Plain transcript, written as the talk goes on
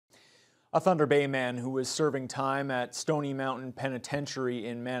A Thunder Bay man who was serving time at Stony Mountain Penitentiary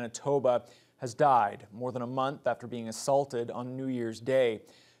in Manitoba has died more than a month after being assaulted on New Year's Day.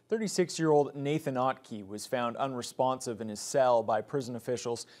 36-year-old Nathan Otke was found unresponsive in his cell by prison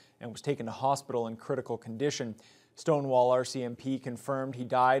officials and was taken to hospital in critical condition. Stonewall RCMP confirmed he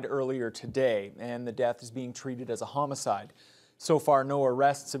died earlier today, and the death is being treated as a homicide. So far, no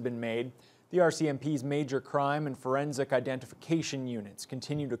arrests have been made. The RCMP's major crime and forensic identification units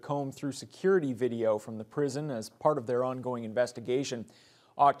continue to comb through security video from the prison as part of their ongoing investigation.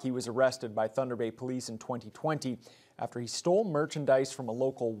 Otke was arrested by Thunder Bay Police in 2020 after he stole merchandise from a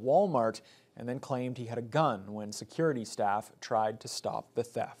local Walmart and then claimed he had a gun when security staff tried to stop the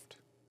theft.